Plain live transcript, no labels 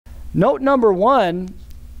Note number one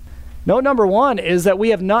is that we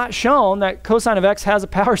have not shown that cosine of x has a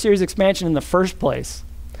power series expansion in the first place.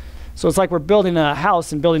 So it's like we're building a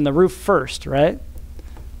house and building the roof first, right?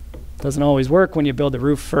 Doesn't always work when you build the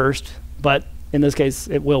roof first, but in this case,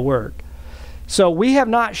 it will work. So we have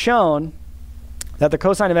not shown that the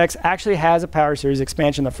cosine of x actually has a power series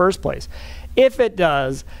expansion in the first place. If it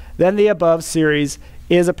does, then the above series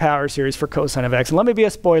is a power series for cosine of x. And let me be a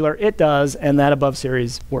spoiler, it does, and that above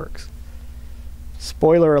series works.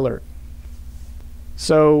 Spoiler alert.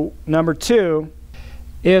 So number 2,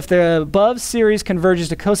 if the above series converges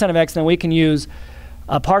to cosine of x, then we can use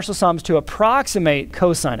partial sums to approximate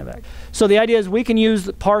cosine of x. So the idea is we can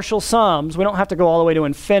use partial sums. We don't have to go all the way to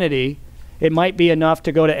infinity. It might be enough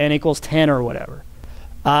to go to n equals 10 or whatever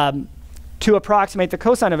to approximate the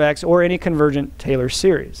cosine of x or any convergent Taylor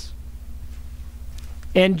series.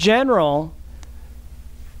 In general,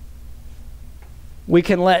 we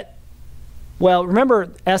can let, well, remember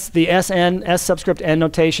the Sn, S subscript n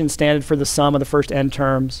notation standard for the sum of the first n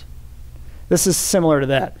terms. This is similar to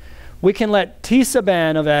that. We can let T sub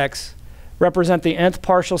n of x represent the nth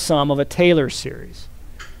partial sum of a Taylor series.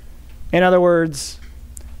 In other words,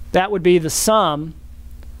 that would be the sum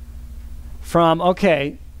from,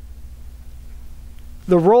 okay,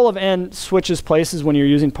 the role of n switches places when you're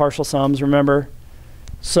using partial sums, remember?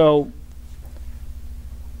 So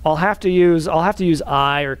I'll have to use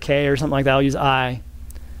I or k or something like that. I'll use I.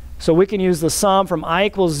 So we can use the sum from I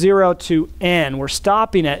equals 0 to n. We're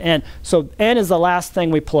stopping at n. So n is the last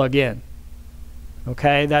thing we plug in.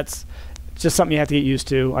 Okay, that's just something you have to get used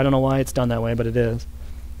to. I don't know why it's done that way, but it is.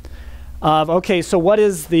 Okay, so what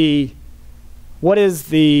is the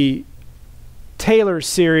Taylor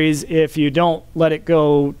series if you don't let it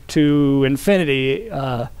go to infinity?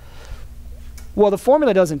 Well, the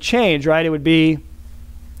formula doesn't change, right? It would be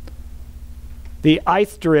the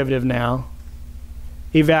ith derivative now,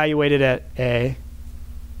 evaluated at a,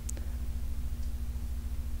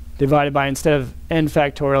 divided by, instead of n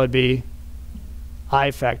factorial, it'd be I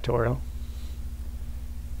factorial,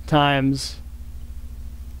 times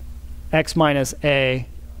x minus a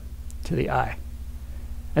to the I.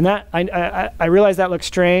 And that, I realize that looks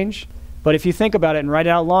strange, but if you think about it and write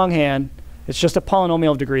it out longhand, it's just a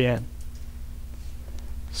polynomial of degree n.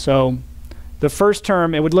 So the first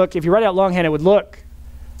term, it would look, if you write it out longhand, it would look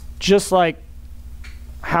just like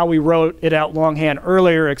how we wrote it out longhand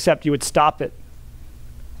earlier, except you would stop it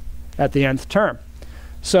at the nth term.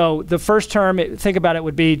 So the first term, think about it,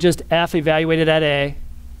 would be just f evaluated at a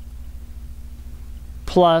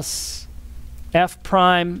plus f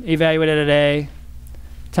prime evaluated at a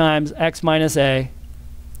times x minus a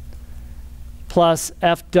plus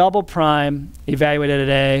f double prime evaluated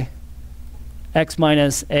at a x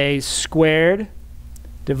minus a squared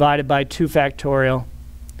divided by 2 factorial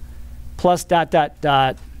plus dot dot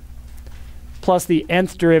dot plus the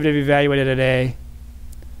nth derivative evaluated at a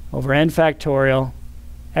over n factorial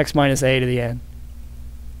x minus a to the n.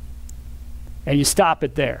 And you stop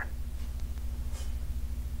it there.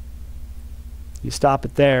 You stop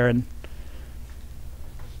it there,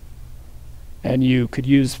 and you could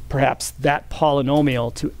use perhaps that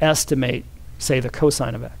polynomial to estimate, say, the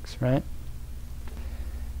cosine of x, right?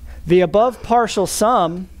 The above partial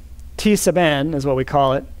sum, T sub n is what we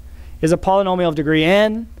call it, is a polynomial of degree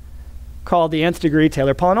n called the nth degree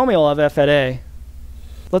Taylor polynomial of f at a.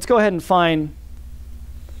 Let's go ahead and find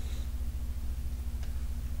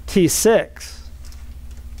T6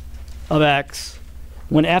 of x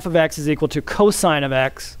when f of x is equal to cosine of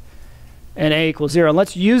x and a equals 0. And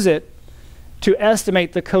let's use it to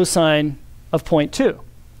estimate the cosine of 0.2.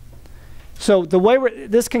 So the way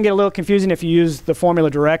this can get a little confusing if you use the formula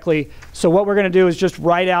directly. So what we're going to do is just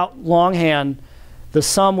write out longhand the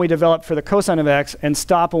sum we developed for the cosine of x and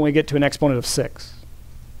stop when we get to an exponent of 6.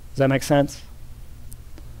 Does that make sense?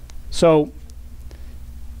 So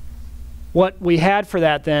what we had for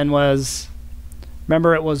that then was,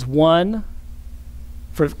 remember, it was 1.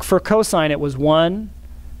 For cosine, it was 1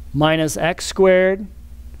 minus x squared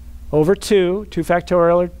over 2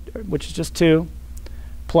 factorial, which is just 2,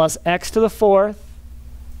 plus x to the 4th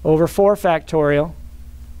over 4 factorial,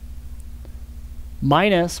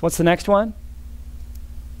 minus, what's the next one?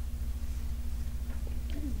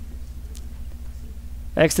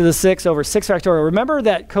 X to the 6 over 6 factorial. Remember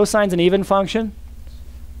that cosine's an even function?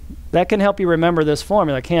 That can help you remember this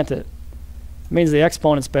formula, can't it? It means the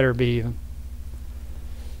exponents better be even.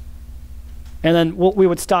 And then we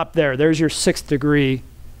would stop there. There's your 6th degree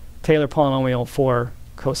Taylor polynomial for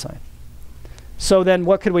cosine. So then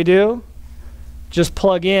what could we do? Just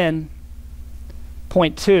plug in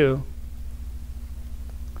 0.2,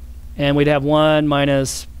 and we'd have 1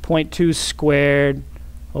 minus 0.2 squared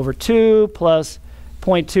over 2 plus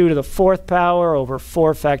 0.2 to the 4th power over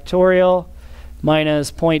 4 factorial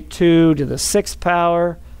minus 0.2 to the 6th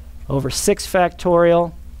power over 6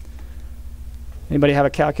 factorial. Anybody have a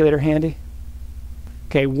calculator handy?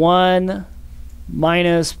 Okay, 1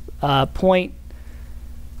 minus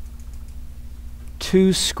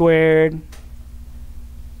 0.2 squared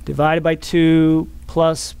divided by 2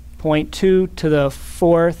 plus 0.2 to the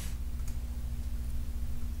 4th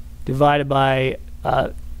divided by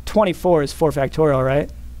 24 is 4 factorial,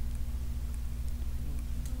 right?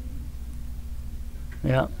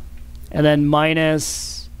 Yeah. And then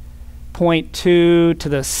minus 0.2 to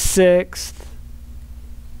the 6th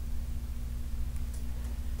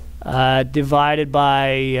divided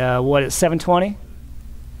by, what is 720?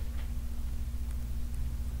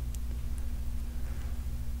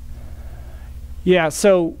 Yeah,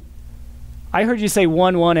 so I heard you say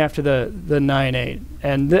 1, 1 after the 9, 8.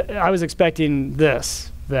 And I was expecting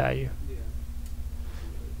this value. Yeah.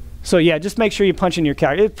 So yeah, just make sure you punch in your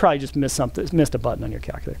calculator. It probably just missed something, missed a button on your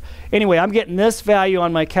calculator. Anyway, I'm getting this value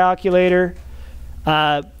on my calculator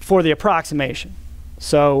for the approximation.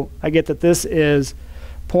 So I get that this is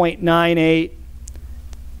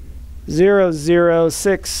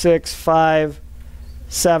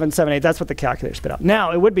 0.9800665778. That's what the calculator spit out.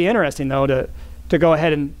 Now, it would be interesting, though, to go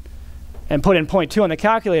ahead and put in 0.2 on the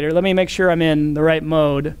calculator. Let me make sure I'm in the right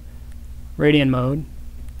mode, radian mode.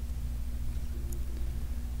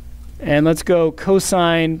 And let's go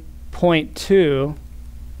cosine 0.2.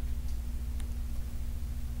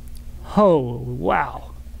 Oh,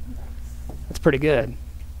 wow. That's pretty good.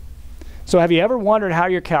 So have you ever wondered how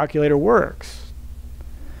your calculator works?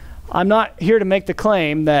 I'm not here to make the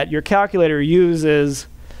claim that your calculator uses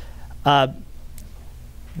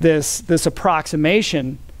this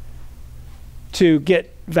approximation to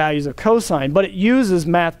get values of cosine, but it uses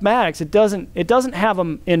mathematics. It doesn't have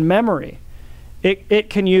them in memory. It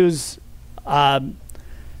can use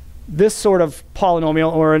this sort of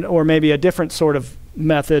polynomial or maybe a different sort of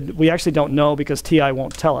method. We actually don't know because TI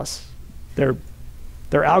won't tell us. Their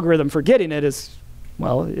algorithm for getting it is,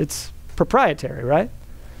 well, it's proprietary, right?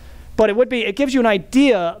 But it gives you an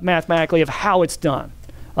idea mathematically of how it's done,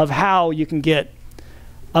 of how you can get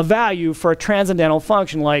a value for a transcendental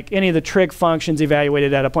function like any of the trig functions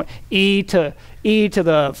evaluated at a point. e to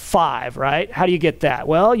the 5, right? How do you get that?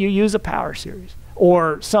 Well, you use a power series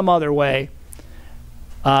or some other way,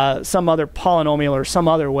 some other polynomial or some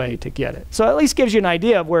other way to get it. So at least gives you an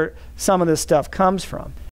idea of where some of this stuff comes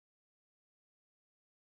from.